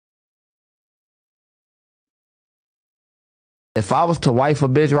If I was to wife a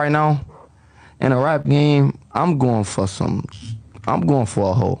bitch right now in a rap game, I'm going for a hoe.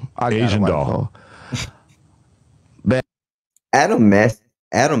 I got a Asian wife doll. hoe. Adam mess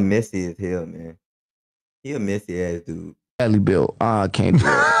Adam messy as hell, man. He a messy ass dude. Badly built. I can't do it.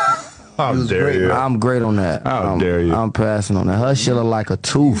 How was dare great, you? I'm great on that. How dare you? I'm passing on that. Her shit look like a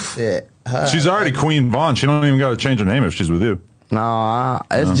tooth. She's already Queen Vaughn. She don't even got to change her name if she's with you. Nah,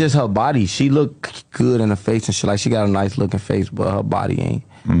 it's just her body. She look good in the face and shit. Like she got a nice looking face, but her body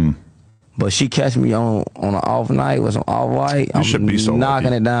ain't. But she catch me on an off night with some off white. I'm should be so knocking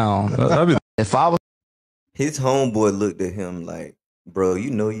lucky. it down. That'd be If I was His homeboy looked at him like, bro, you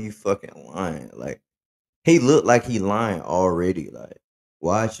know you fucking lying. Like, he looked like he lying already. Like,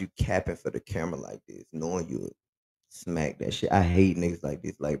 why is you capping for the camera like this, knowing you would smack that shit? I hate niggas like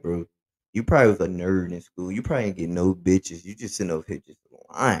this. Like, bro, you probably was a nerd in school. You probably ain't get no bitches. You just sitting over here just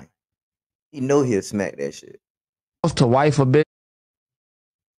lying. You know he'll smack that shit. to wife a bitch,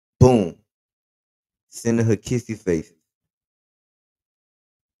 Boom. Sending her kissy faces.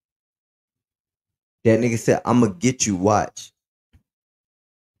 That nigga said, I'ma get you, watch.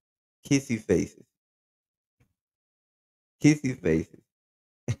 Kissy faces. Kissy faces.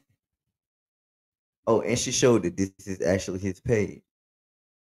 Oh, and she showed that this is actually his page.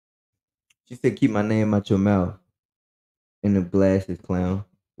 She said, keep my name out your mouth. And the glasses, clown.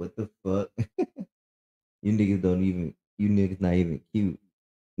 What the fuck? You niggas not even cute.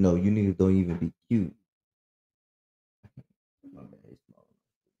 No, you niggas don't even be cute. My bad, it's small.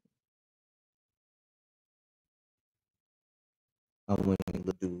 I went and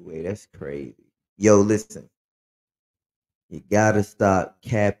looked away. That's crazy. Yo, listen. You gotta stop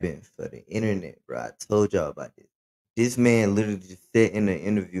capping for the internet, bro. I told y'all about this. This man literally just sat in an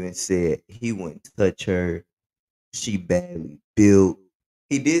interview and said he wouldn't touch her. She badly built.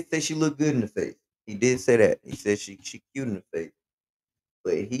 He did say she looked good in the face. He did say that. He said she cute in the face.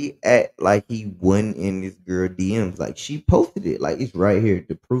 But he act like he wasn't in this girl DMs. Like she posted it. Like it's right here.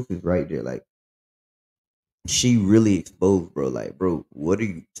 The proof is right there. Like she really exposed, bro. Like, bro, what are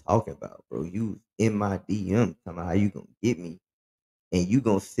you talking about, bro? You in my DM talking about how you gonna get me, and you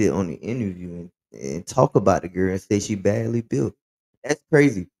gonna sit on the interview and talk about the girl and say she badly built. That's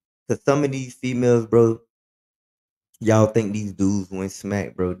crazy. Cause some of these females, bro, y'all think these dudes went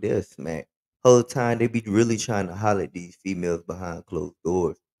smack, bro. They're smack. Whole time they be really trying to holler at these females behind closed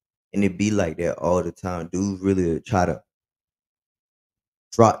doors. And it be like that all the time. Dudes really try to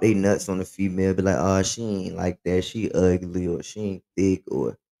drop they nuts on the female, be like, oh, she ain't like that. She ugly or she ain't thick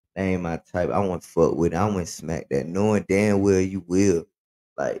or that ain't my type. I want to fuck with it. I want to smack that. Knowing damn well you will.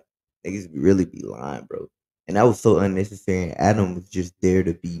 Like, niggas really be lying, bro. And that was so unnecessary. And Adam was just there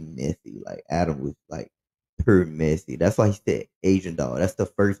to be messy. Like, Adam was like pure messy. That's why he said Asian dog. That's the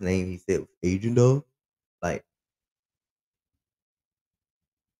first name he said was Asian dog. Like,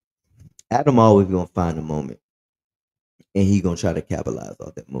 Adam always gonna find a moment and he gonna try to capitalize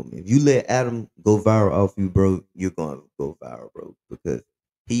off that moment. If you let Adam go viral off you, bro, you're gonna go viral, bro, because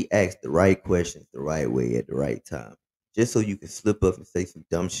he asked the right questions the right way at the right time, just so you can slip up and say some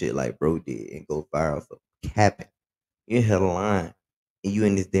dumb shit like bro did and go viral for capping. You held a line and you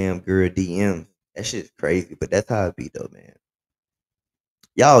in this damn girl DMs. That shit's crazy, but that's how it be though, man.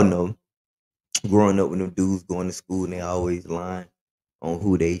 Y'all know, growing up with them dudes going to school and they always lying on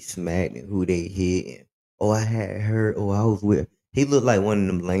who they smacked and who they hit and oh I had her, oh I was with her. He looked like one of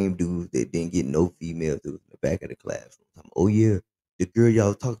them lame dudes that didn't get no females that was in the back of the classroom. Oh yeah, the girl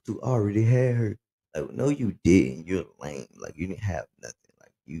y'all talked to already had her. Like no you didn't. You're lame. Like you didn't have nothing.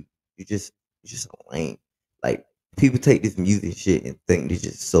 Like you just a lame. Like people take this music shit and think they're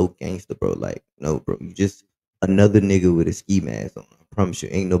just so gangster, bro. Like no, bro, you just another nigga with a ski mask on. I promise you,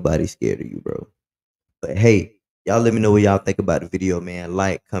 ain't nobody scared of you, bro. But hey, y'all let me know what y'all think about the video, man.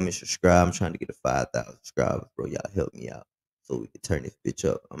 Like, comment, subscribe. I'm trying to get to 5,000 subscribers, bro. Y'all help me out so we can turn this bitch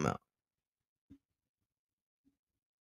up. I'm out.